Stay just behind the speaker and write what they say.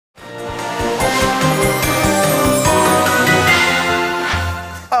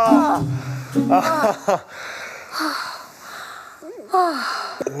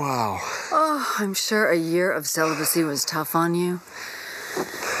Wow. Oh, I'm sure a year of celibacy was tough on you.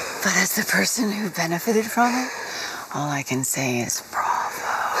 But as the person who benefited from it, all I can say is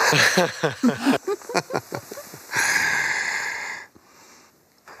bravo.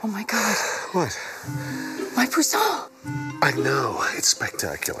 Oh my God. What? My poussin. I know. It's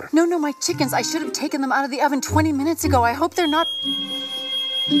spectacular. No, my chickens. I should have taken them out of the oven 20 minutes ago. I hope they're not...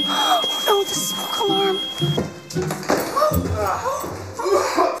 Oh no, the smoke alarm.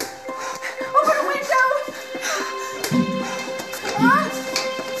 Open a window.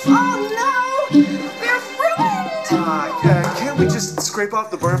 Oh no, they're ruined. Can't we just scrape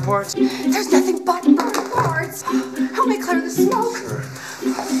off the burn parts? There's nothing but burn parts. Help me clear the smoke. Sure.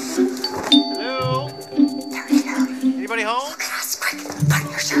 Hello? They're here. Anybody home? Look at us, quick. Put on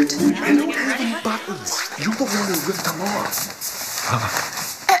your shirt. I don't have any buttons. You're the one who ripped them off.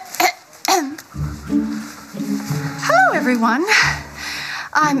 Hello, everyone.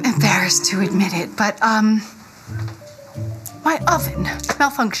 I'm embarrassed to admit it, but, my oven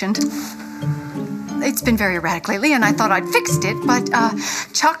malfunctioned. It's been very erratic lately, and I thought I'd fixed it, but,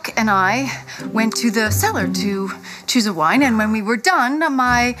 Chuck and I went to the cellar to choose a wine, and when we were done,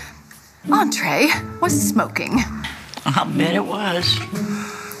 my entree was smoking. I bet it was.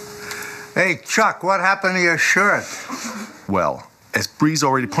 Hey, Chuck, what happened to your shirt? Well, as Bree's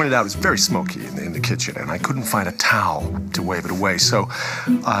already pointed out, it's very smoky in the kitchen, and I couldn't find a towel to wave it away. So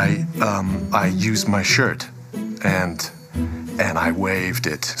I used my shirt, and I waved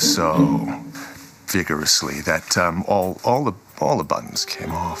it so vigorously that all the buttons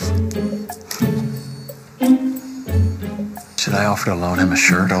came off. Should I offer to loan him a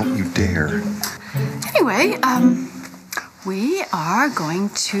shirt? Don't you dare. Anyway, we are going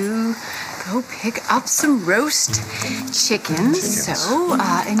to go pick up some roast chickens. So,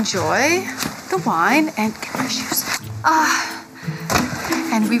 enjoy the wine and get my shoes.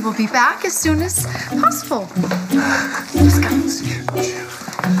 And we will be back as soon as possible. Let's go.